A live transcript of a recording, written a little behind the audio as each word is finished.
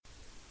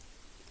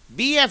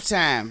BF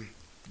time.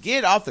 Get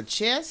it off the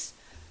chest.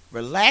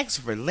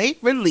 Relax, relate,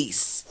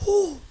 release.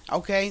 Whew.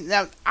 Okay,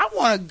 now I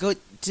want to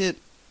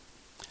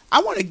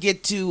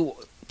get to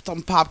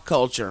some pop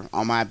culture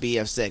on my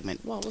BF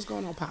segment. Well, what's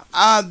going on, Pop?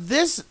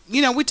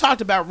 We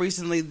talked about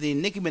recently the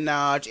Nicki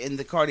Minaj and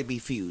the Cardi B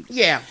feud.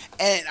 Yeah.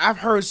 And I've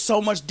heard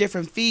so much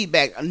different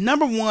feedback.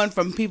 Number one,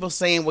 from people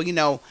saying,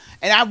 well,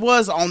 and I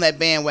was on that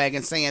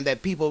bandwagon saying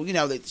that people,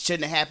 that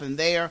shouldn't have happened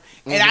there.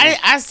 Mm-hmm. And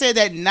I said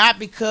that not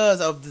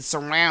because of the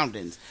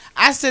surroundings.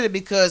 I said it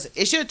because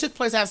it should have took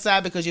place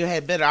outside because you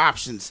had better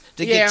options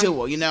to get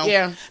to her,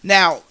 Yeah.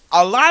 Now,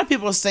 a lot of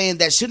people are saying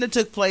that shouldn't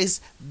have took place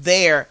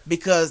there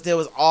because there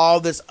was all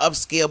this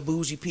upscale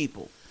bougie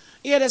people.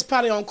 Yeah, that's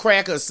probably on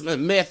crack or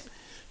some meth.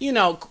 You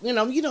know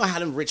how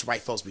them rich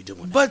white folks be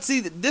doing that. But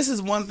see, this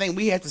is one thing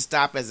we have to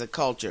stop as a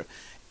culture.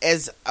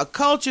 As a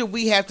culture,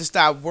 we have to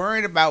stop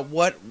worrying about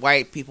what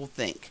white people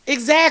think.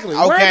 Exactly.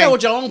 Okay. Worry about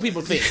what your own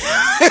people think.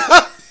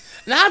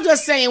 Now, I'm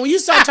just saying, when you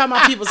start talking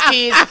about people's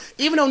kids,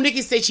 even though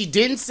Nikki said she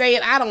didn't say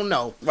it, I don't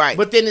know. Right.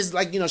 But then it's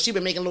like, she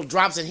been making little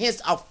drops and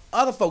hints of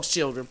other folks'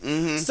 children.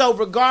 Mm-hmm. So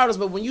regardless,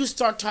 but when you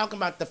start talking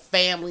about the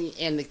family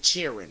and the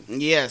children,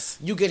 yes,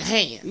 you get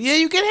hands. Yeah,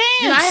 you get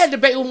hands. I had a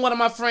debate with one of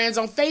my friends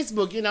on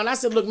Facebook, and I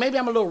said, look, maybe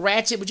I'm a little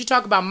ratchet, but you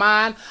talk about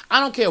mine,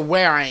 I don't care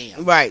where I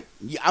am. Right.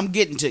 I'm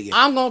getting to you.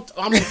 I'm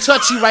gonna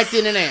touch you right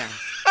then and there.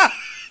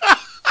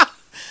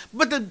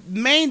 But the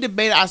main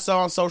debate I saw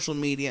on social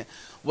media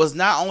was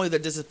not only the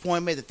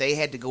disappointment that they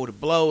had to go to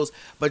blows,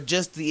 but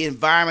just the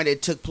environment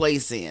it took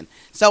place in.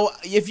 So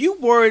if you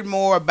worried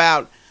more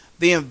about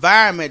the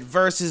environment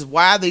versus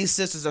why these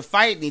sisters are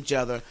fighting each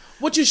other,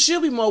 what you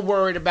should be more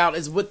worried about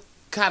is what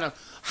kind of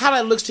how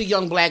that looks to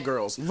young black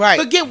girls. Right.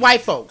 Forget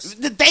white folks.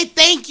 They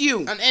thank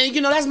you.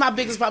 And that's my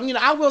biggest problem.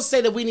 I will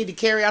say that we need to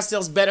carry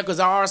ourselves better because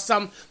there are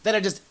some that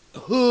are just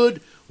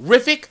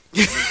hood-rific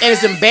and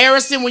it's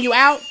embarrassing when you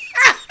out.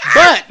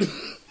 But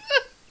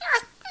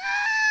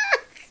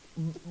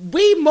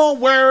we more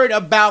worried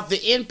about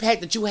the impact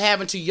that you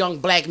have into young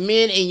black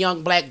men and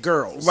young black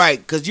girls. Right,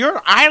 because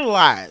you're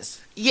idolized.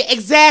 Yeah,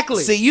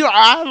 exactly. See, you're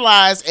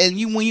idolized, and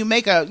when you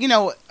make a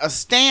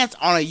stance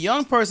on a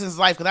young person's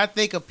life, because I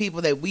think of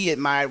people that we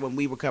admired when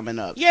we were coming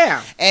up.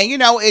 Yeah. And,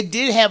 it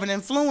did have an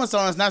influence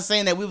on us, not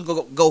saying that we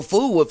would go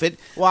fool with it.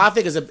 Well, I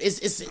think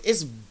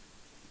it's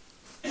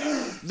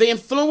the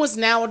influence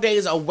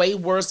nowadays are way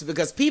worse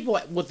because people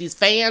with these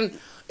fans,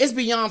 it's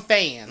beyond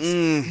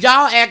fans.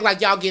 Y'all act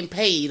like y'all getting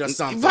paid or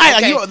something. Right,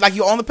 okay? like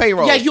you're on the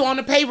payroll. Yeah, you on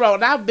the payroll.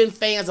 And I've been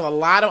fans of a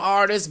lot of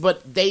artists,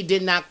 but they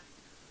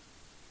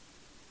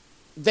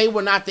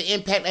were not the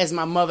impact as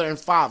my mother and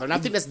father. And I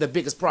think that's the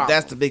biggest problem.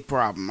 That's the big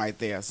problem right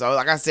there. So,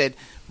 like I said,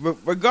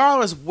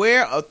 regardless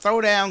where a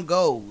throwdown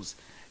goes,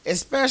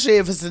 especially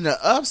if it's in an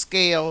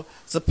upscale,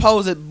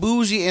 supposed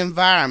bougie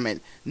environment,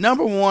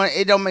 number one,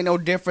 it don't make no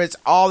difference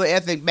all the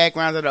ethnic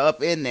backgrounds that are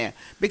up in there.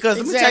 Because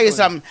let me tell you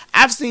something,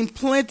 I've seen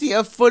plenty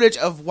of footage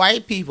of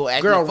white people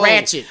acting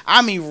ratchet.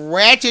 I mean,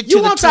 ratchet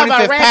you to the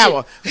 25th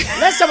power.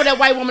 Let's talk about that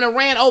white woman that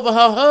ran over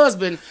her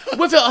husband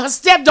with her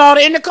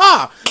stepdaughter in the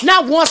car.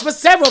 Not once, but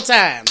several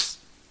times.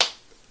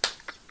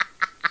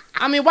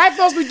 I mean, white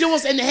folks be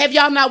doing, and have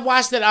y'all not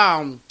watched that,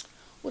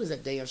 what is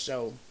that damn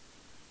show?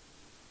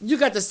 You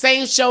got the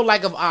same show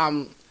like of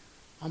oh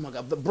my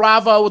God, the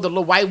Bravo with the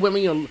little white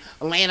women,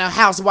 Atlanta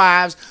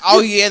Housewives.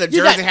 Oh yeah, the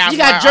Jersey Housewives. You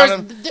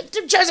got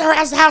the Jersey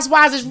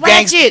Housewives is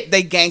ratchet.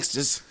 They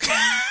gangsters.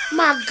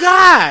 My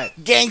God,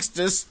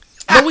 gangsters.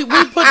 But we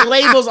put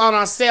labels on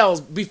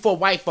ourselves before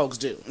white folks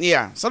do.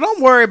 Yeah, so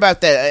don't worry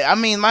about that. I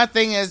mean, my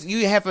thing is,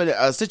 you have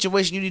a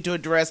situation you need to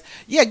address.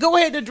 Yeah, go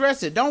ahead and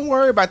address it. Don't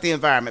worry about the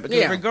environment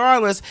because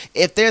regardless,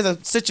 if there's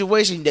a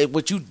situation that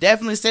which you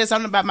definitely said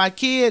something about my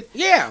kid,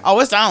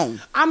 it's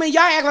on. I mean,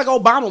 y'all act like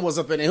Obama was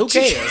up in there. Who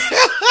cares?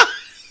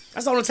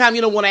 That's the only time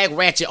you don't want to act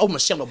ratchet. Oh,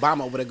 Michelle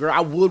Obama over there, girl.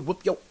 I would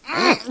whoop your.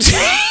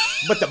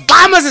 But the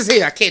bombers is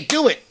here. I can't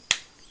do it.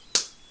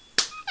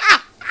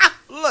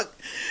 Look.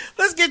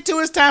 Let's get to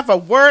it's time for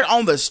word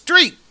on the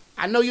street.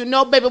 I know you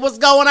know, baby, what's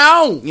going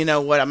on? You know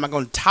what? I'm not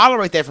going to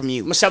tolerate that from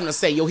you. I'm going to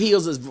say your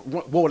heels is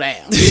wore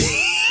down.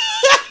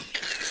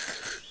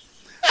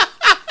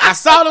 I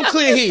saw them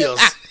clear heels.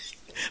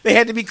 They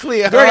had to be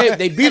clear. Girl,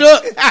 they beat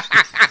up.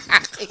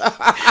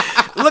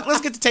 Look,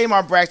 let's get to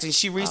Tamar Braxton.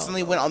 She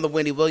recently went on the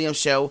Wendy Williams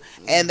show,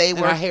 and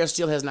her hair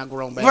still has not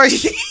grown back.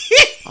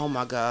 Oh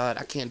my God,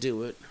 I can't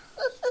do it.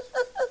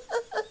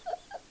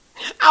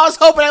 I was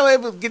hoping I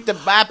would get the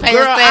bypass.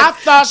 Girl, that,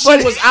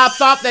 I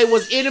thought they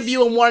was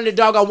interviewing one of the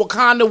doggone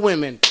Wakanda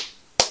women.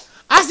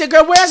 I said,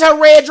 girl, where's her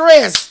red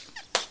dress?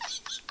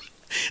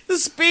 The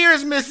spear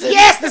is missing.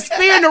 Yes, the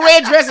spear and the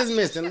red dress is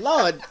missing.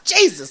 Lord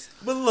Jesus.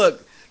 But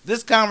look,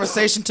 this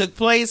conversation took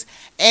place,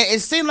 and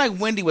it seemed like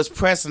Wendy was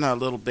pressing her a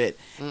little bit.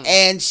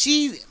 And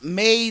she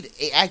made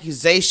an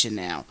accusation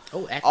now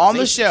on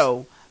the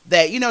show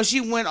that,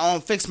 she went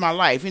on Fix My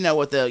Life,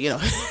 with the,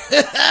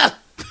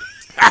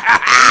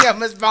 yeah,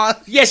 Miss Bond.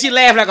 Yeah, she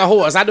laughed like a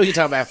horse. I know you're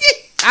talking about.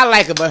 I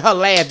like her, but her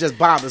laugh just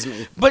bothers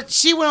me. But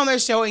she went on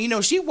that show,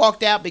 and she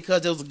walked out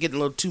because it was getting a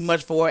little too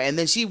much for her. And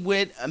then she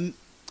went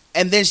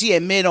And then she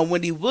admitted on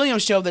Wendy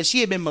Williams' show that she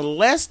had been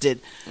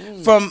molested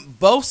from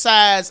both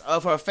sides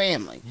of her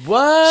family.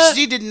 What?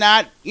 She did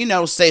not,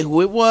 say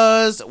who it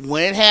was,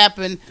 when it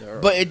happened,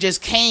 but it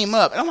just came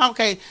up. And I'm like,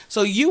 okay,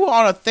 so you were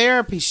on a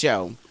therapy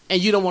show.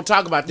 And you don't want to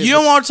talk about this. You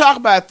don't want to talk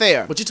about it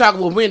there. But you're talking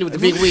with Wendy with the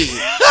big wig.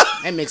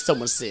 That makes so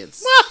much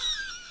sense.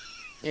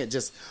 Yeah,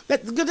 just,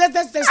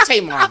 that's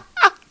Tamar.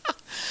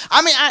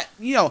 I mean,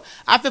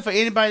 I feel for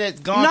anybody that's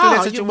gone through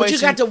that situation. But you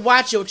got to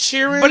watch your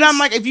cheering. But I'm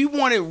like, if you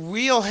wanted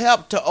real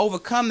help to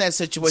overcome that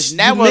situation,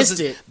 that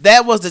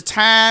was the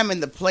time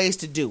and the place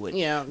to do it.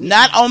 Yeah,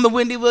 not on the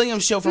Wendy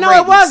Williams show. No,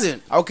 it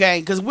wasn't. Okay,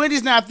 because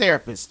Wendy's not a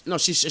therapist. No,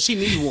 she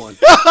needs one.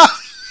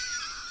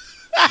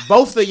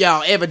 Both of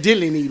y'all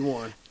evidently need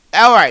one.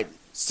 All right,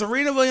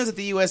 Serena Williams at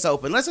the U.S.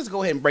 Open. Let's just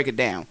go ahead and break it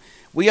down.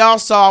 We all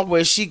saw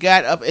where she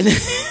got up in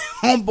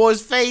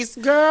homeboy's face,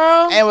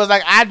 girl, and was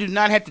like, "I do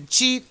not have to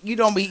cheat. You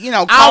don't be,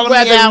 calling I'd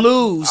rather me out.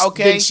 lose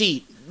than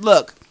cheat."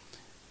 Look,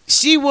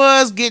 she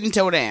was getting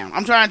towed down.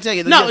 I'm trying to tell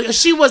you. No,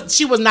 she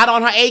was not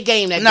on her A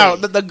game that day. No,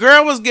 the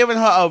girl was giving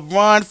her a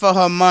run for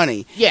her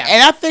money. Yeah,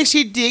 and I think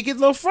she did get a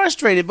little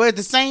frustrated, but at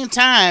the same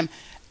time,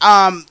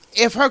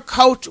 if her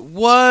coach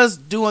was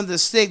doing the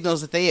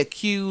signals that they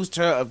accused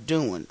her of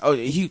doing, or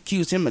he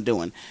accused him of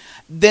doing,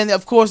 then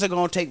of course they're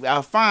going to take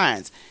our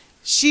fines.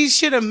 She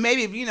should have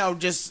maybe,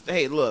 just,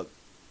 hey, look,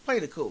 play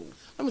the cool.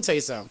 Let me tell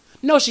you something.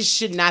 No, she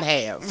should not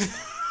have.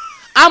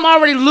 I'm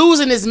already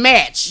losing this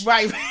match.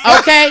 Right.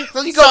 Okay?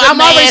 So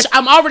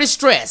I'm already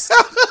stressed.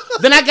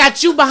 Then I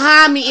got you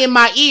behind me in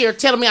my ear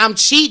telling me I'm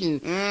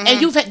cheating. Mm-hmm.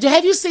 And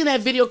have you seen that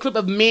video clip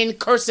of men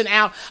cursing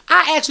out?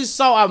 I actually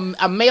saw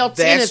a male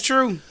tennis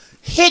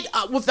hit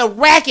with a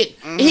racket.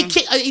 Mm-hmm.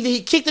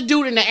 He kicked the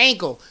dude in the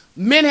ankle.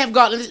 Men have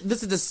gone. It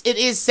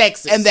is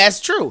sexist, and that's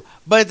true.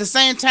 But at the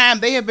same time,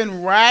 they have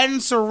been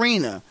riding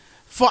Serena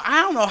for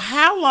I don't know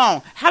how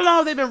long. How long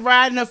have they been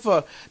riding her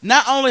for?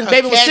 Not only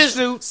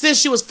her since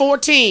she was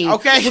 14.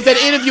 Okay, with that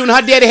interview, and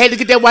her daddy had to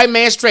get that white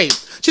man straight.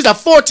 She's a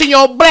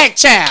 14-year-old black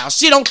child.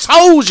 She don't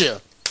told you.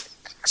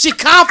 She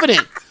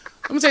confident.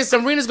 Let me tell you,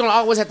 Serena's gonna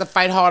always have to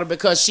fight harder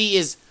because she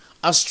is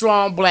a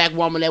strong black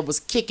woman that was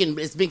kicking.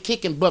 It's been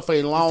kicking butt for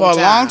a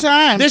long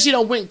time. Then she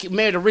went and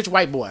married a rich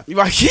white boy.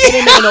 Right. It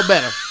didn't make her no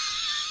better.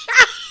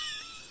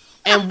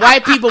 And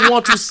white people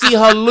want to see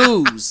her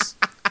lose.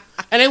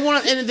 And they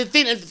want. And the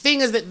thing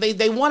is that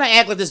they want to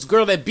act like this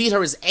girl that beat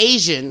her is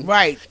Asian.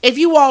 Right. If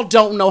you all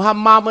don't know, her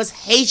mama's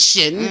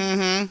Haitian.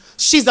 Mm-hmm.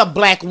 She's a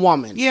black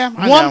woman. Yeah,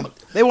 I know.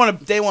 They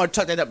want to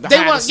tuck that up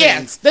behind the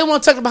scenes. Yeah, they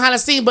want to tuck it behind the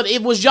scenes. But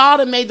it was y'all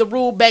that made the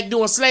rule back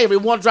during slavery.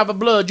 One drop of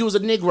blood, you was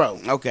a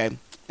Negro. Okay.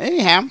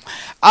 Anyhow,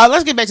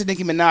 let's get back to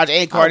Nicki Minaj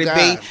and Cardi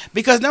B.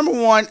 Because number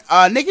one,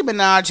 Nicki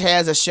Minaj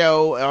has a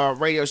show,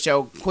 radio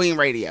show, Queen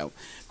Radio.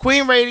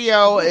 Queen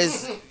Radio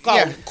is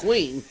called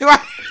Queen.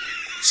 Right.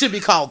 Should be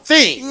called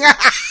Thing.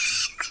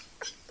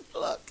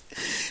 Look,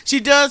 she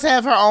does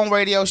have her own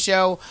radio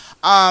show.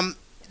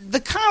 The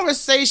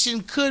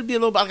conversation could be a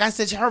little bit, like I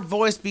said, her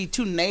voice be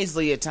too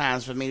nasally at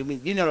times for me.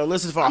 To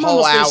listen for a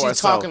whole hour or she's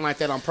so. Talking like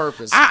that on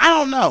purpose. I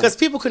don't know. Because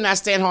people could not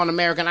stand her on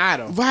American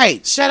Idol.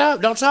 Right. Shut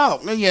up. Don't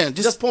talk. Yeah.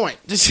 Just point.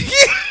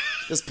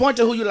 Just point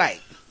to who you like.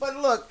 But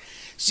look,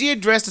 she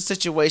addressed the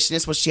situation.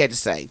 That's what she had to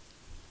say.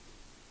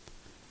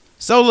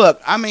 So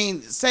look,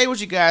 say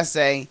what you guys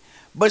say.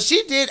 But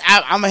she did,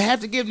 I'm going to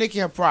have to give Nicki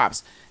her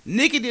props.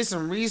 Nicki did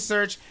some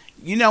research.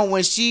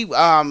 When she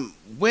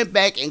went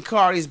back in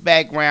Cardi's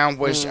background,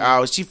 where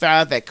she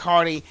found out that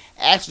Cardi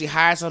actually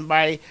hired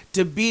somebody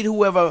to beat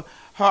whoever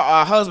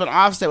her husband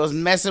Offset was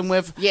messing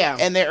with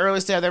in their early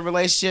stage of their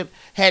relationship,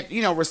 had,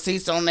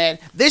 receipts on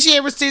that. Then she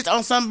had receipts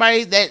on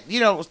somebody that,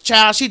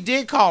 child she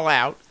did call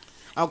out.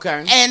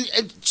 Okay.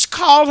 And she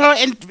called her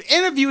and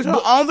interviewed her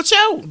on the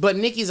show. But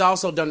Nicki's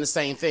also done the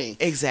same thing.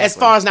 Exactly. As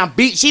far as now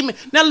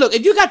look,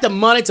 if you got the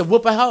money to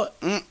whoop a hoe,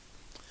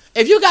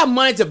 if you got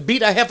money to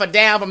beat a heifer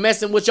down for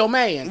messing with your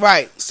man,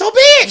 right? So be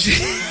it.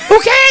 Who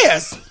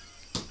cares?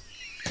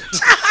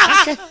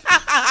 Okay.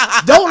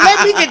 Don't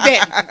let me get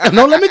there.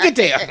 Don't let me get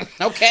there.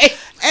 Okay.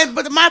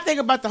 But my thing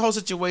about the whole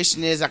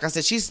situation is, like I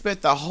said, she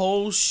spent the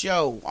whole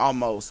show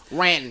almost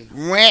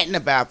ranting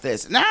about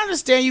this. And I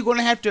understand you're going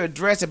to have to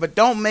address it, but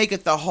don't make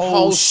it the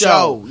whole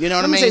show. You know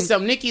what I mean? Let me say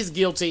something. Nicki's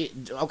guilty.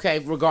 Okay,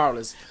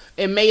 regardless,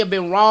 it may have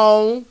been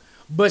wrong,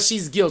 but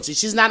she's guilty.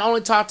 She's not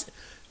only talked.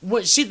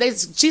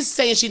 She's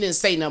saying she didn't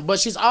say nothing, but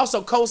she's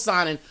also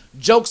co-signing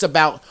jokes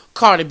about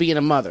Cardi being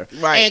a mother.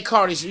 Right. And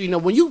Cardi,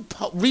 when you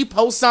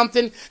repost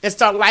something and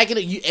start liking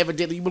it, you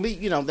evidently believe,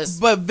 that's...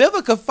 But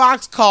Vivica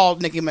Fox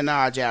called Nicki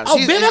Minaj out. Oh,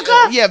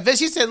 Vivica? Yeah,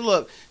 she said,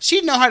 look,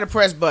 she know how to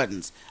press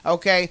buttons,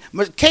 okay?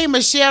 But K.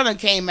 Michelle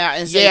came out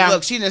and said,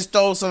 look, she done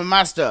stole some of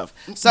my stuff.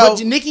 So,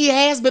 but Nicki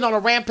has been on a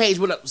rampage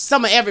with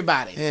some of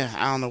everybody. Yeah,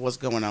 I don't know what's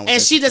going on with and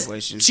this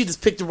situation. She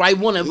just picked the right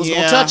one and was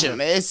going to touch him.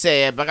 It's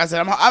sad. Like I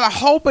said, I'm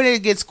hoping it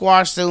gets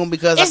squashed soon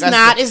because... It's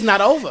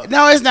not over.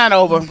 No, it's not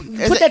over.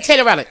 Put that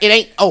tape around it. It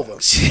ain't over. I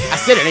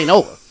said it ain't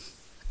over.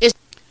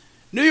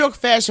 New York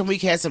Fashion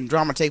Week had some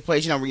drama take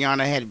place.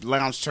 Rihanna had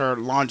launched her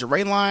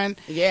lingerie line.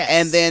 Yes.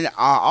 And then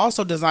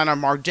also designer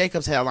Marc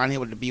Jacobs had a line here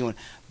with debuting.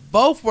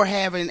 Both were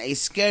having a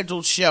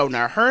scheduled show.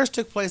 Now, hers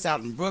took place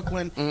out in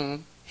Brooklyn.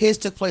 Mm-hmm. His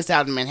took place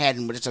out in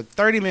Manhattan, which is a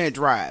 30-minute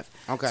drive.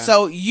 Okay.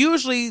 So,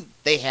 usually,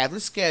 they have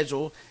the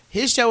schedule.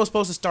 His show was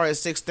supposed to start at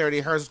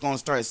 6:30. Hers was going to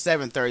start at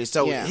 7:30.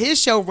 So,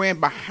 his show ran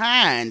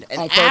behind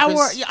an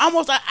hour,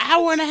 almost an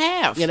hour and a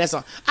half. Yeah, that's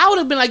all. I would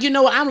have been like, you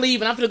know what? I'm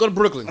leaving. I'm going to go to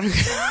Brooklyn.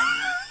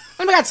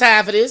 I got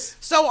time for this.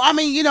 So, I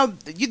mean,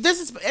 this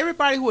is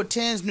everybody who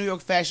attends New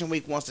York Fashion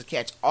Week wants to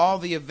catch all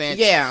the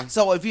events. Yeah.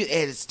 So, if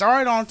it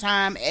started on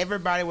time,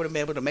 everybody would have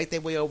been able to make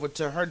their way over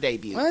to her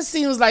debut. Well, it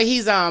seems like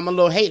he's a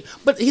little hate,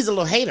 but he's a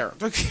little hater.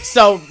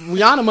 So,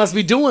 Rihanna must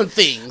be doing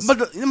things. But,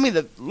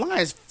 the line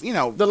is,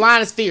 The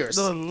line is fierce.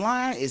 The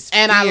line is fierce.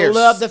 And I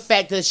love the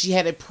fact that she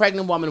had a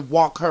pregnant woman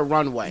walk her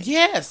runway.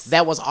 Yes.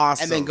 That was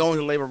awesome. And then go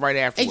into labor right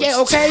afterwards.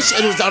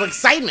 And it was all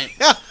excitement.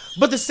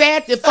 But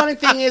the funny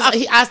thing is,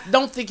 I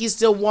don't think he's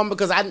still warm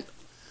because I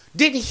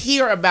didn't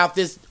hear about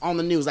this on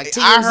the news. Like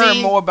TMZ, I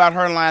heard more about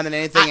her line than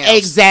anything else.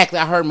 Exactly.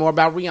 I heard more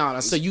about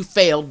Rihanna. So you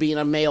failed being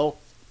a male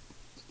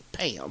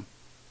Pam.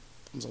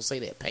 I'm going to say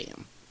that,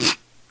 Pam.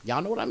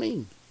 Y'all know what I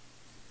mean.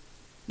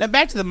 Now,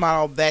 back to the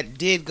model that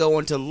did go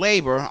into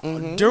labor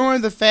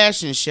during the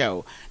fashion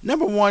show.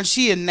 Number one,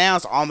 she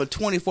announced on the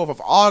 24th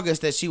of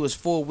August that she was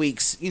 4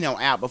 weeks,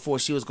 out before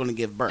she was going to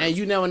give birth. And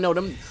you never know.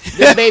 Them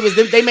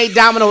babies, they made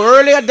Domino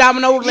early or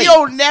Domino late.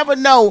 You'll never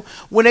know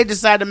when they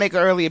decide to make an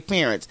early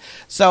appearance.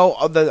 So,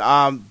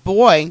 the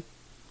boy...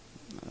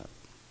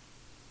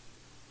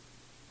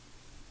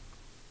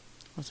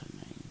 what's her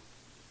name?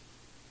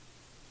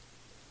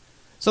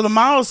 So the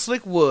model is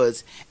Slick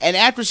Woods, and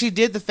after she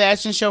did the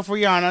fashion show for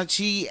Rihanna,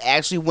 she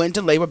actually went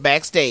to labor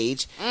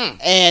backstage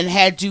and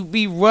had to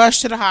be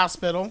rushed to the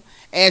hospital.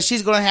 And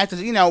she's going to have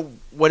to,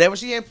 whatever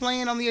she had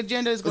planned on the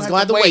agenda is going to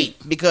have to wait.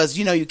 Because,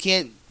 you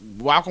can't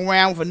walk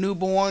around with a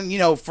newborn,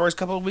 first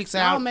couple of weeks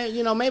out. Maybe,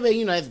 if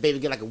the baby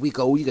get like a week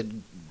old, you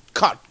could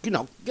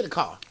get a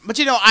car. But,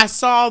 I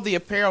saw the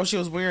apparel she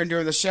was wearing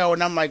during the show,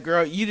 and I'm like,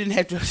 girl, you didn't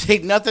have to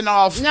take nothing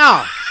off.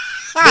 No.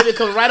 Baby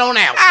comes right on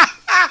out.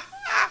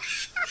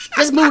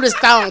 Just move this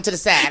thong to the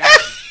side.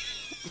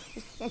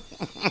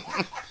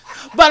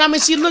 But,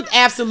 she looked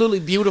absolutely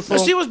beautiful.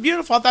 She was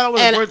beautiful. I thought it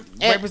was a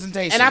great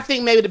representation. And I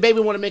think maybe the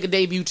baby want to make a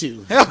debut,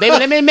 too. Baby,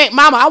 let me make...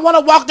 Mama, I want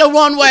to walk the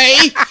runway.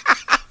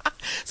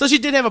 So she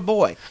did have a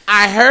boy.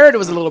 I heard it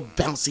was a little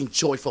bouncing,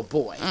 joyful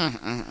boy.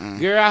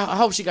 Girl, I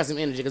hope she got some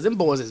energy, because them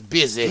boys is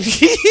busy.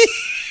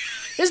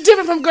 It's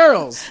different from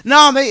girls.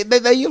 No, they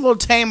get a little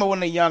tamer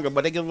when they're younger,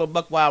 but they get a little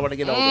buck wild when they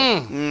get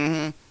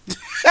older.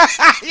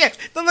 Yeah,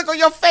 the look on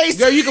your face.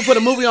 Girl, you can put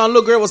a movie on,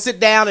 little girl will sit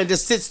down and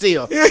just sit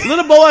still.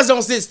 Little boys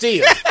don't sit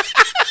still.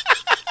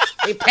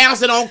 They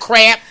pouncing on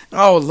crap.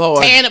 Oh,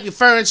 Lord. Tearing up your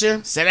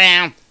furniture. Sit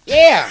down.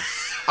 Yeah.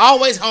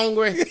 Always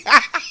hungry.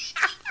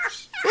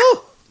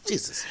 Woo,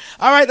 Jesus.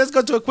 All right, let's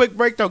go to a quick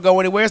break. Don't go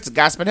anywhere. It's the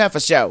Gossip and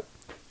Heifer Show.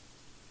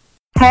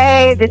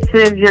 Hey, this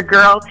is your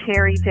girl,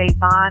 Terry J.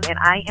 Vaughn, and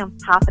I am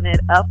popping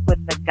it up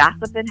with the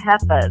Gossip and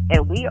Heifers,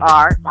 and we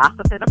are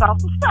gossiping about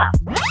some stuff.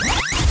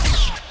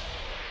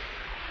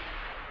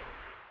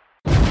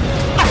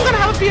 I'm gonna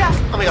have a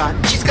BF. Oh my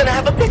God, she's gonna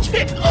have a bitch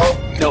fit. Oh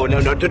no,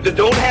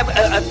 don't have a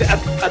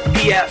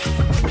BF.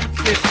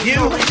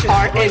 You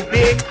are in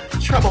big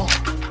trouble.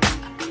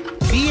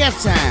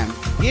 BF time.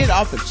 Get it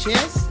off the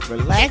chest.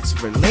 Relax,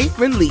 relate,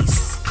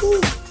 release.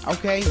 Ooh.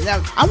 Okay,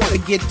 now I want to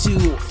get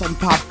to some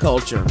pop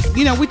culture.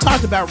 We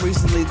talked about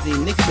recently the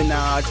Nicki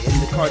Minaj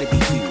and the Cardi B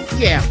feud.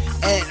 Yeah.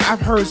 And I've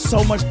heard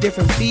so much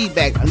different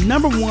feedback.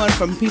 Number one,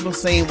 from people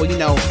saying, well,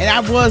 and I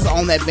was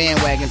on that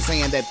bandwagon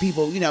saying that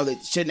people,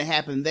 that shouldn't have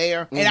happened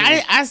there. And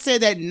I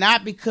said that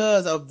not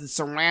because of the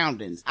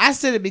surroundings. I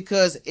said it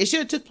because it should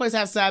have took place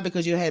outside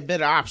because you had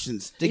better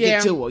options to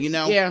get to her,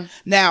 Yeah.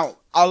 Now,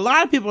 a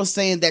lot of people are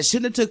saying that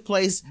shouldn't have took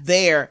place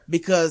there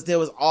because there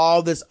was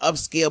all this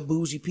upscale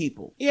bougie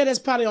people. Yeah, that's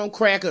probably on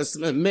crack or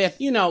meth.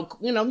 You know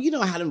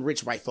how them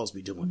rich white folks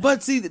be doing that.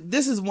 But see,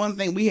 this is one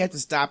thing we have to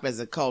stop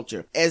as a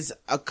culture. As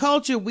a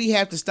culture, we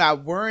have to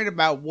stop worrying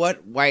about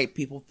what white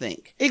people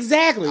think.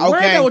 Exactly. Okay.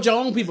 Worry about what your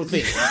own people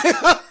think.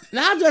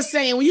 Now, I'm just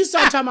saying, when you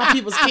start talking about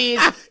people's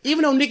kids,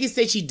 even though Nikki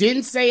said she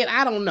didn't say it,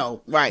 I don't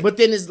know. Right. But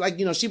then it's like,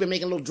 she been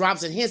making little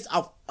drops and hints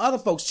of other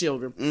folks'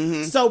 children.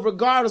 Mm-hmm. So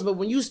regardless, but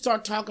when you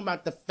start talking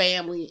about the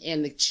family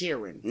and the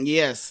children,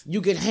 yes,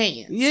 you get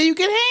hands. Yeah, you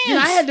get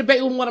hands. I had a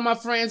debate with one of my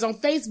friends on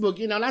Facebook,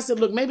 and I said,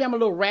 look, maybe I'm a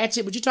little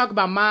ratchet, but you talk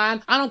about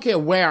mine, I don't care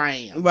where I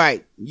am.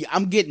 Right.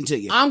 I'm getting to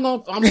you. I'm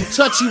gonna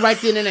touch you right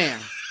then and there.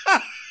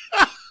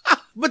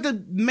 But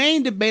the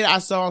main debate I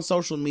saw on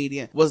social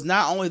media was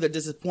not only the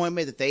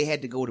disappointment that they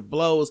had to go to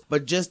blows,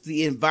 but just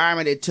the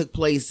environment it took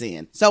place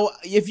in. So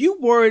if you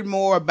worried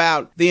more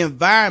about the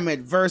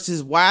environment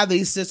versus why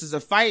these sisters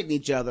are fighting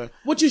each other,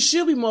 what you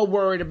should be more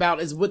worried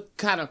about is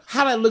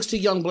how that looks to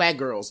young black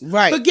girls.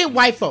 Right. Forget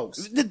white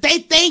folks. They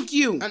thank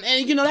you. And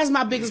that's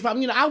my biggest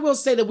problem. I will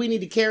say that we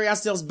need to carry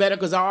ourselves better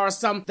because there are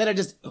some that are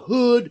just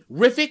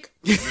hood-rific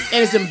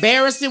and it's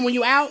embarrassing when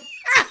you out.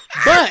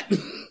 But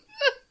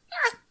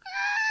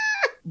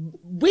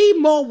we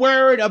more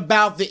worried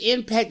about the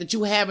impact that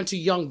you having to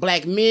young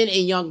black men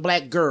and young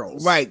black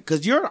girls. Right,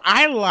 because you're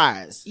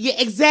idolized. Yeah,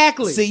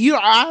 exactly. See, you're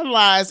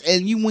idolized,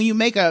 and when you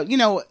make a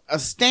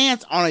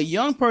stance on a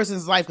young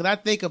person's life, because I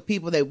think of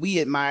people that we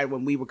admired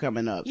when we were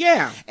coming up.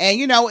 Yeah. And,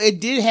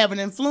 it did have an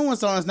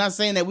influence on us, not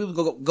saying that we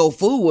would go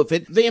fool with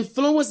it. The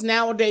influence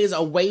nowadays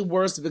are way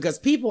worse because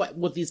people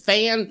with these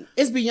fans,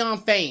 it's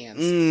beyond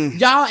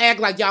fans. Y'all act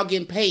like y'all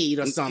getting paid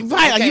or something.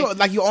 Right, okay?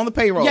 like you're on the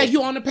payroll. Yeah,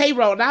 you on the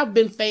payroll. And I've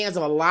been fans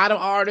of a lot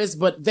of artists,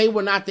 but they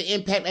were not the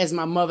impact as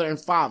my mother and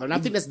father. And I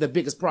think that's the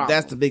biggest problem.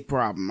 That's the big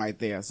problem right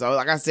there. So,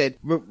 like I said,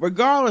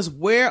 regardless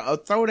where a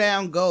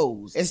throwdown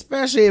goes,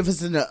 especially if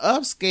it's in an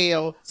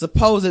upscale,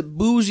 supposed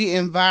bougie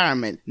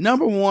environment,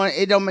 number one,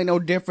 it don't make no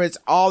difference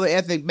all the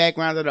ethnic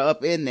backgrounds that are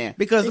up in there.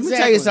 Because let me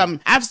tell you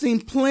something, I've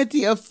seen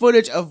plenty of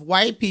footage of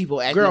white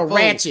people acting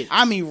ratchet.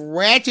 I mean,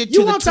 ratchet you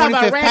to the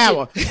 25th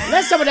power.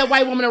 Let's talk about that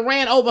white woman that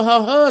ran over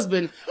her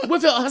husband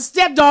with her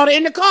stepdaughter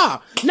in the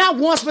car. Not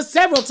once, but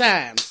several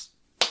times.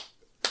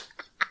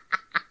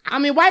 I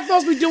mean, white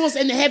folks be doing,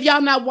 and have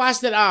y'all not watched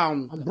that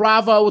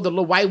Bravo with the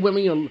little white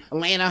women,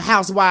 Atlanta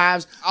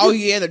housewives? Oh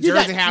yeah, the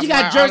Jersey housewives. You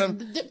got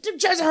the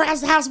Jersey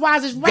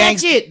housewives is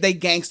ratchet. They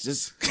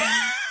gangsters.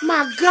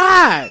 My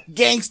God,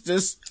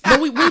 gangsters. But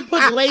we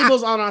put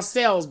labels on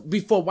ourselves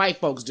before white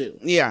folks do.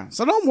 Yeah,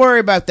 so don't worry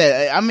about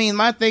that. I mean,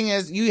 my thing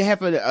is, you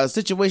have a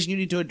situation you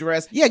need to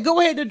address. Yeah, go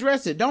ahead and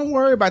address it. Don't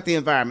worry about the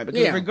environment,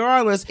 because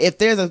regardless, if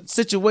there's a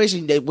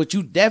situation that what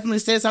you definitely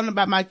said something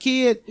about my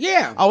kid,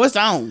 it's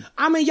on.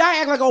 I mean, y'all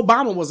act like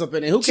Obama was up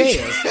in it. Who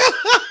cares?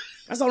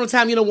 That's the only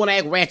time you don't want to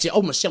act ratchet.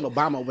 Oh, Michelle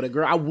Obama over the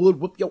girl. I would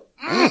whoop your.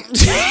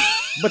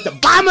 But the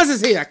Obamas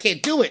is here. I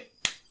can't do it.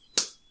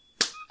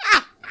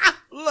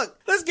 Look,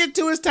 let's get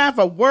to it. It's time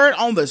for Word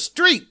on the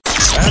Street.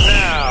 And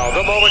now,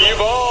 the moment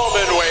you've all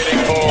been waiting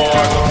for.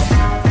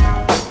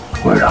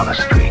 Word on the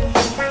street.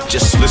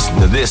 Just listen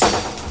to this.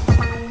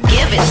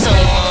 Give it some.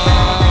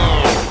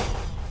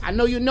 I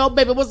know you know,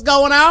 baby, what's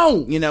going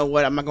on? You know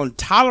what? I'm not going to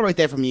tolerate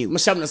that from you. I'm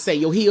going to say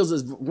your heels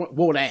is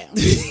wore down.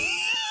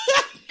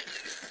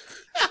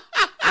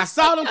 I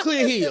saw them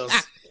clear heels.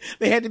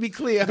 They had to be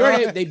clear.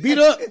 Girl, they beat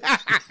up.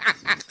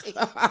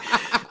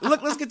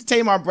 Look, let's get to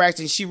Tamar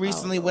Braxton. She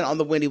recently went on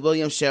the Wendy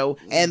Williams show,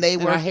 and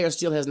her hair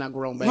still has not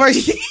grown back.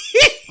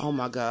 Oh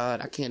my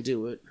God, I can't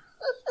do it.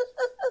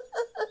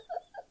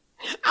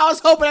 I was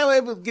hoping I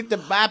would get the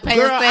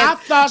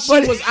bypass.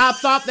 Girl, I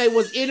thought they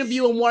was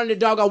interviewing one of the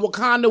doggone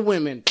Wakanda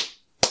women.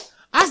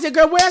 I said,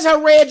 girl, where's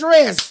her red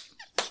dress?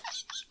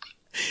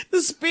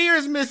 The spear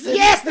is missing.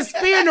 Yes, the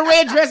spear and the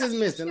red dress is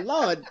missing.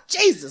 Lord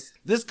Jesus.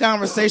 This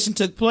conversation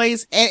took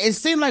place, and it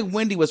seemed like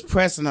Wendy was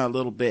pressing her a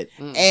little bit.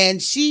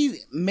 And she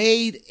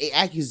made an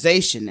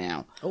accusation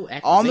now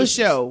on the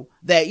show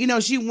that,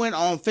 she went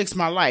on Fix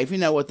My Life,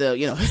 with the,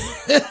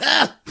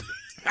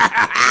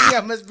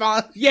 yeah, Miss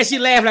Bond. Yeah, she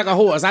laughed like a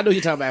horse. I know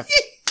you're talking about.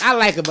 I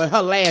like her, but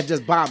her laugh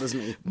just bothers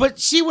me. But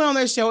she went on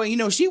that show,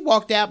 and, she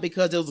walked out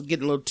because it was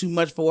getting a little too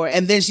much for her.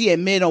 And then she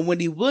admitted on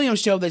Wendy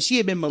Williams' show that she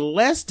had been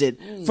molested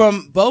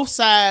from both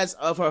sides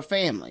of her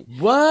family.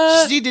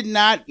 What? She did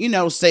not,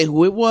 say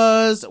who it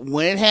was,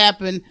 when it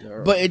happened,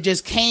 but it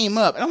just came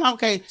up. And I'm like,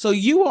 okay, so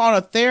you were on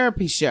a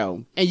therapy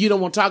show. And you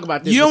don't want to talk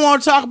about this. You don't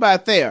want to talk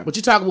about therapy. But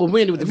you're talking with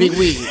Wendy with the big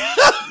wig.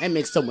 That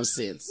makes so much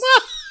sense.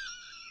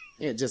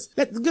 Yeah,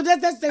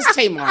 that's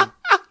Tamar.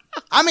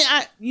 I mean,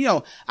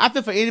 I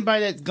feel for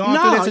anybody that's gone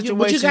through that situation.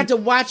 But you got to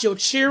watch your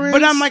cheering.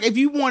 But I'm like, if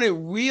you wanted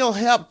real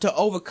help to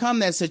overcome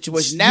that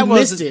situation, that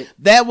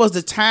was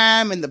the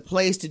time and the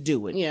place to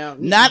do it. Yeah.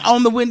 Not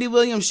on the Wendy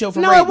Williams show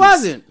for No, ratings. it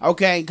wasn't.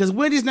 Okay, because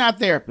Wendy's not a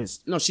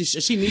therapist. No,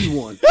 she need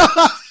one.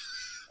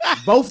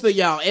 Both of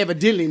y'all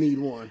evidently need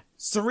one.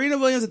 Serena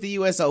Williams at the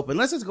U.S. Open.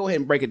 Let's just go ahead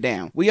and break it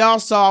down. We all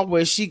saw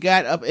where she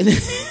got up in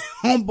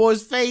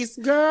homeboy's face,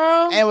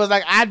 girl, and was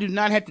like, "I do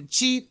not have to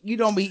cheat. You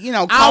don't be,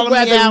 calling I'd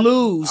rather me out.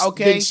 lose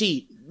than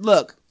cheat."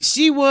 Look,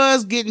 she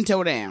was getting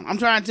towed down. I'm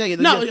trying to tell you.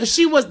 No,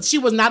 she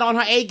was not on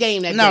her A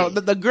game that day. No,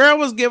 the girl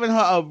was giving her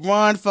a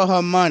run for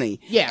her money.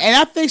 Yeah. And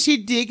I think she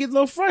did get a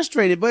little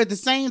frustrated. But at the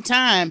same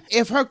time,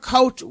 if her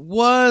coach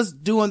was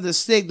doing the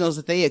signals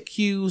that they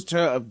accused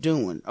her of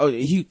doing, or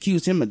he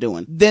accused him of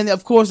doing, then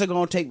of course they're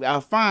going to take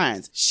our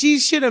fines. She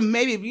should have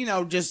maybe,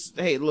 just,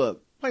 hey,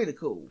 look, play the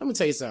cool. Let me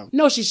tell you something.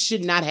 No, she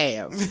should not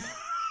have.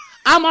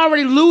 I'm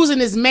already losing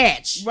this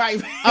match.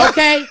 Right.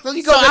 Okay?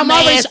 So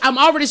I'm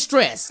already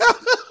stressed.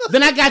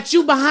 Then I got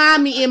you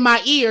behind me in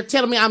my ear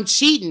telling me I'm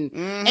cheating.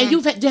 Mm-hmm.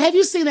 And have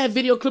you seen that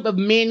video clip of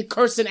men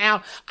cursing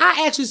out?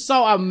 I actually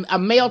saw a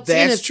male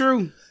tennis. That's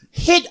true.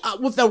 Hit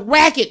with a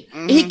racket.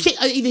 Mm-hmm.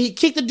 He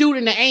kicked the dude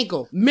in the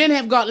ankle. Men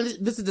have got it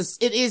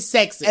is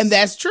sexist, and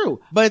that's true.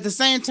 But at the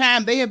same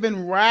time, they have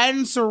been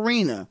riding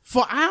Serena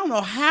for I don't know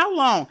how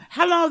long.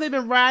 How long have they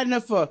been riding her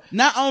for?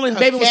 Not only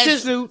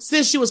her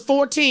since she was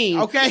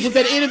 14. Okay, with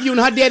that interview, and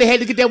her daddy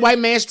had to get that white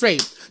man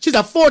straight. She's a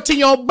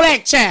 14-year-old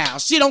black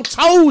child. She don't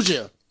told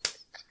you.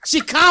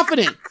 She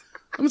confident.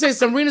 Let me tell you,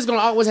 Serena's gonna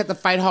always have to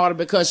fight harder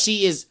because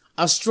she is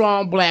a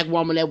strong black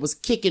woman that was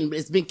kicking.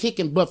 It's been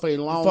kicking butt for a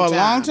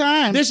long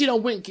time. Then she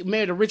don't went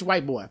married a rich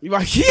white boy.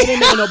 Right. It didn't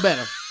make it no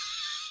better.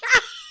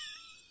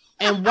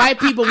 And white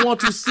people want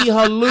to see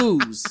her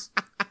lose.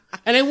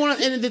 And they want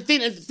to, and the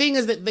thing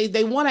is that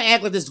they want to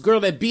act like this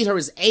girl that beat her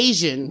is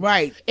Asian.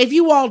 Right. If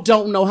you all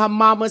don't know, her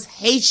mama's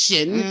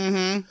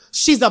Haitian.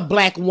 She's a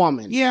black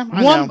woman. Yeah,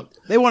 I know.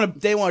 They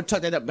want to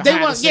tuck that up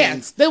behind the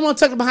scenes. They want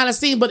to tuck it behind the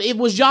scenes, but it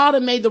was y'all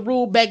that made the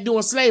rule back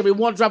during slavery.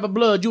 One drop of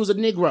blood, you was a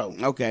Negro.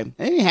 Okay.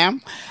 Anyhow,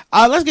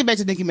 let's get back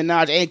to Nicki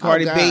Minaj and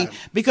Cardi B.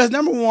 Because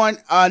number one,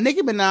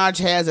 Nicki Minaj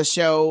has a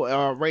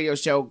show, radio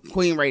show,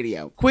 Queen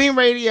Radio. Queen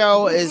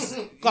Radio is...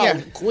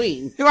 called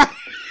Queen. Right.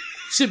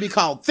 Should be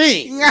called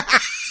Thing.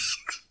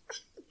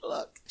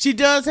 Look, she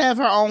does have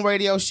her own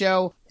radio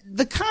show.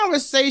 The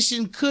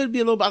conversation could be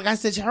a little bit, like I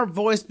said, her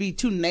voice be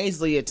too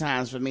nasally at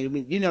times for me.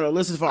 To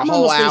listen for a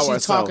whole hour.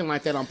 She's talking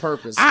like that on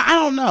purpose. I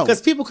don't know,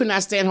 because people could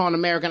not stand her on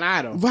American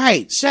Idol.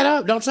 Right? Shut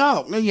up! Don't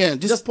talk. Yeah,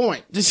 just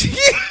point.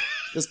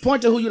 Just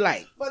point to who you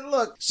like. But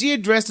look, she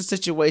addressed the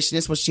situation.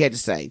 This is what she had to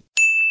say.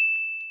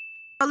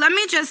 But let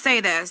me just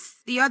say this.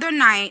 The other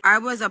night, I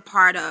was a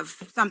part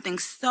of something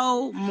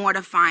so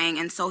mortifying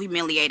and so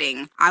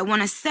humiliating. I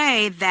want to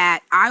say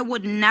that I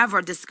would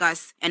never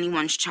discuss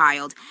anyone's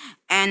child.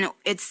 And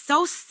it's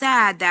so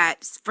sad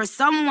that for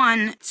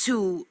someone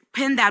to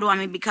pin that on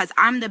me because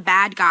I'm the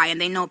bad guy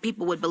and they know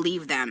people would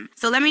believe them.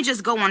 So let me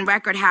just go on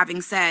record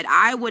having said,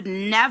 I would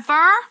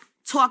never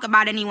talk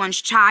about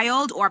anyone's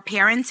child or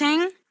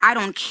parenting. I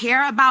don't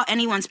care about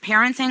anyone's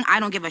parenting. I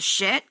don't give a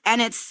shit.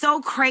 And it's so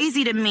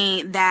crazy to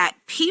me that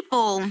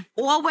people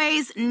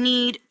always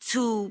need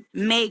to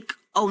make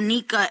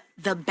Onika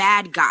the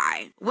bad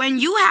guy. When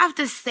you have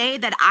to say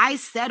that I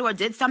said or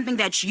did something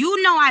that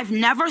you know I've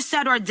never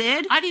said or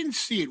did. I didn't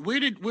see it.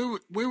 Where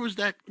was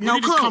that? Where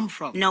did it clue. Come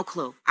from? No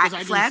clue. I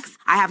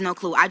have no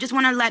clue. I just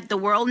want to let the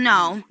world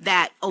know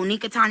that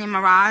Onika Tanya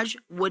Mirage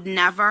would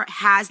never,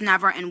 has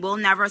never, and will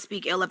never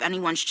speak ill of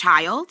anyone's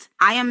child.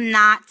 I am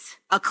not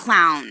a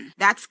clown.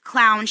 That's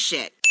clown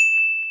shit.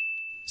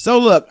 So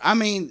look, I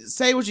mean,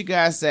 say what you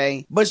guys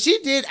say, but she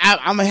did,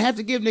 I'm gonna have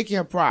to give Nicki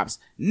her props.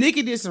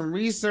 Nicki did some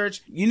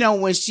research,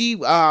 when she,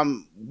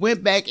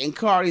 went back in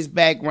Cardi's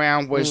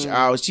background, where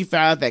she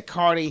found out that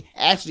Cardi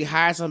actually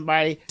hired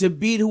somebody to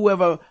beat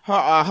whoever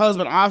her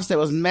husband Offset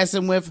was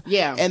messing with.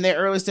 Yeah. In their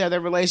early stage of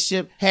their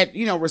relationship, had,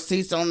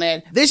 receipts on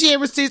that. Then she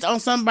had receipts on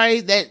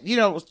somebody that,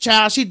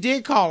 child she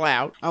did call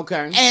out.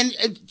 Okay.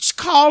 And she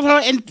called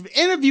her and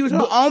interviewed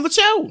her on the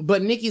show.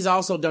 But Nicki's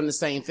also done the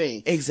same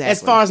thing. Exactly.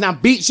 As far as now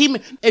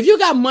if you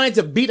got money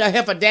to beat a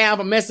heifer down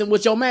for messing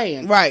with your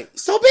man. Right.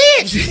 So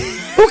bitch.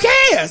 Who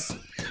cares?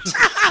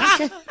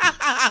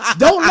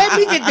 Don't let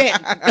me get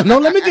there.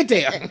 Don't let me get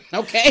there.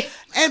 Okay.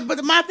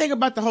 But my thing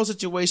about the whole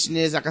situation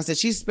is, like I said,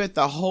 she spent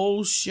the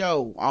whole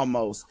show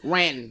almost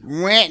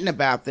ranting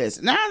about this.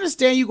 And I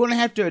understand you're going to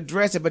have to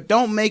address it, but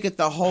don't make it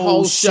the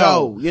whole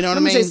show. You know what I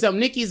mean? Let me say something.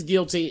 Nicki's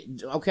guilty.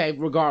 Okay,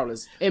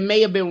 regardless, it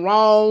may have been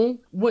wrong.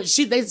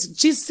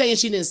 She's saying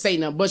she didn't say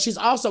nothing, but she's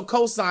also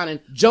co-signing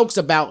jokes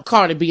about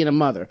Cardi being a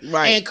mother.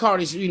 Right. And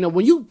Cardi's,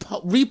 when you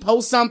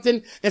repost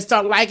something and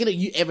start liking it,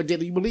 you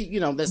evidently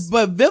believe, that's.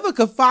 But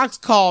Vivica Fox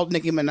called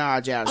Nicki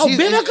Minaj out. Oh,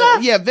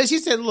 Vivica? Yeah, she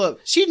said, look,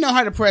 she know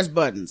how to press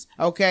buttons,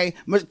 okay?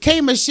 But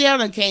K. Michelle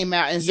done came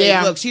out and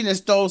said, look, she done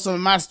stole some of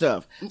my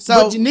stuff.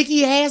 So but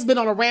Nicki has been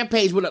on a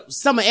rampage with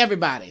some of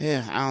everybody.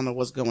 Yeah, I don't know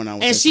what's going on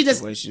with and that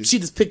situation. She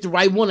just picked the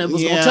right one and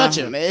was going to touch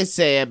her. It's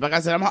sad. Like I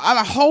said,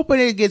 I'm hoping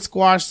it gets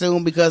squashed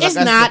soon because it's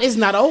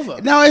not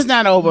over. No, it's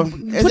not over.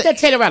 Put that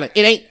tape around it.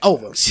 It ain't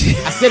over. I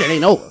said it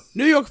ain't over.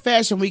 New York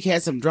Fashion Week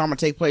had some drama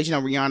take place.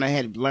 Rihanna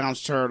had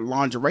launched her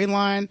lingerie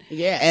line.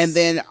 Yes. And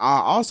then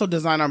also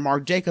designer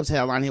Marc Jacobs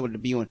had a line here with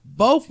debuting.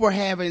 Both were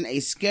having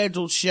a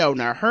scheduled show.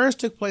 Now, hers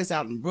took place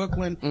out in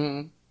Brooklyn.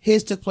 Mm-hmm.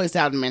 His took place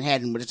out in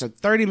Manhattan, which is a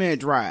 30-minute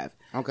drive.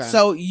 Okay.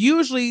 So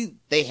usually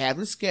they have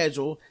the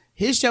schedule.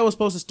 His show was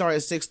supposed to start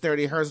at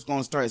 6:30. Hers was going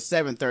to start at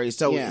 7:30.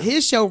 So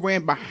his show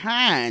ran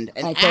behind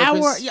an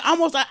hour,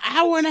 almost an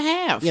hour and a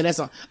half. Yeah, that's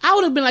all. I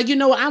would have been like,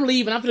 I'm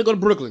leaving. I'm going to go to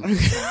Brooklyn.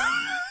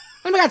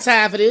 I ain't got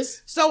time for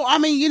this. So, I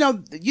mean,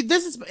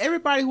 this is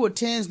everybody who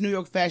attends New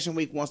York Fashion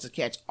Week wants to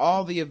catch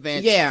all the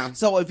events. Yeah.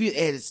 So, if it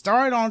had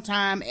started on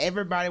time,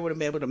 everybody would have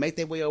been able to make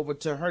their way over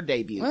to her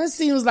debut. Well, it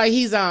seems like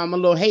he's a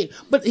little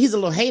but he's a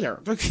little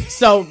hater.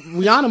 So,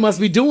 Rihanna must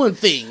be doing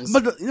things.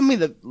 But,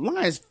 the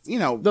line is,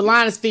 the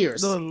line is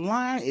fierce. The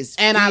line is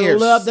and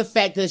fierce. I love the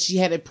fact that she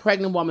had a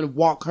pregnant woman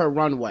walk her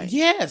runway.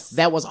 Yes.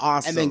 That was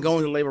awesome. And then go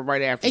into labor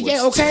right afterwards.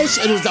 Yeah, okay.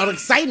 It was all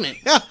excitement.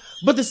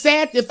 But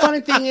the funny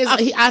thing is,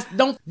 I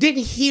didn't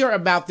hear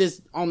about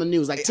this on the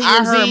news. Like TMZ,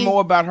 I heard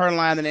more about her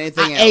line than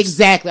anything else.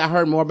 Exactly, I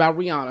heard more about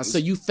Rihanna. So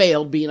you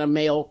failed being a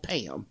male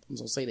Pam. I'm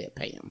gonna say that,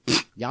 Pam.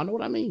 Y'all know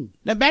what I mean.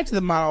 Now back to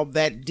the model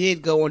that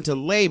did go into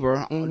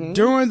labor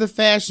during the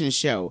fashion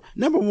show.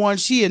 Number one,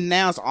 she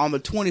announced on the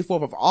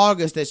 24th of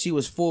August that she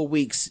was 4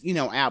 weeks,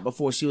 out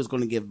before she was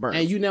going to give birth.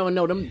 And you never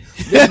know them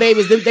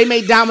babies. They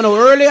made Domino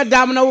early or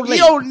Domino late.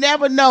 You don't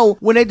never know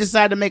when they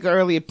decide to make an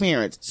early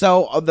appearance.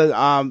 So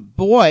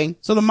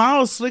the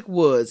model Slick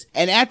Woods,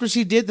 and after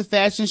she did the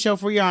fashion show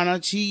for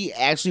Rihanna, she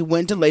actually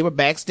went to labor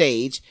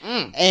backstage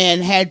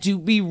and had to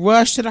be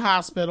rushed to the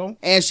hospital.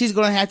 And she's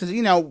going to have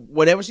to,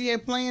 whatever she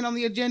had planned on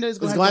the agenda is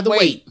going to have to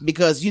wait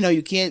because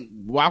you can't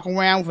walk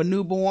around with a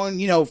newborn.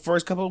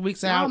 First couple of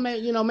weeks out.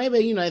 Maybe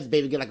if the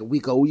baby get like a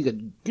week old, you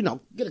could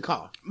get a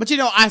car. But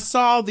I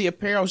saw the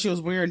apparel she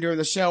was wearing during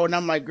the show, and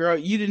I'm like, girl,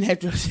 you didn't have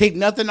to take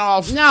nothing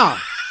off. No,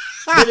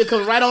 baby,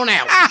 come right on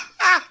out.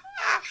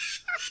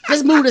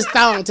 Just move this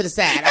thong to the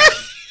side.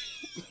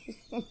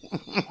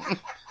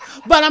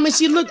 But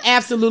she looked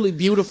absolutely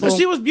beautiful. But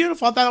she was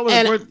beautiful. I thought it was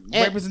a good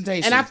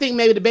representation. And I think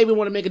maybe the baby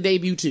want to make a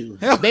debut too.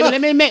 Baby, let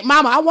me make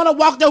Mama. I want to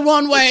walk the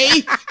runway.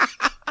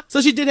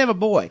 So she did have a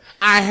boy.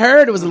 I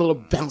heard it was a little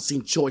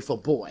bouncing, joyful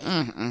boy.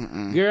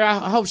 Girl,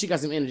 I hope she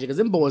got some energy because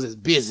them boys is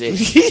busy.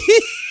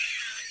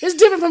 It's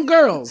different from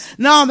girls.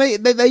 No, they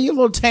get a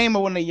little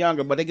tamer when they're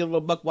younger, but they get a little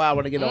buck wild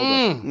when they get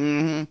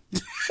older.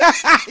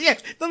 Yeah,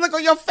 the look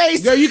on your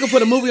face. Girl, you can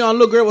put a movie on,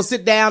 little girl will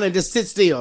sit down and just sit still.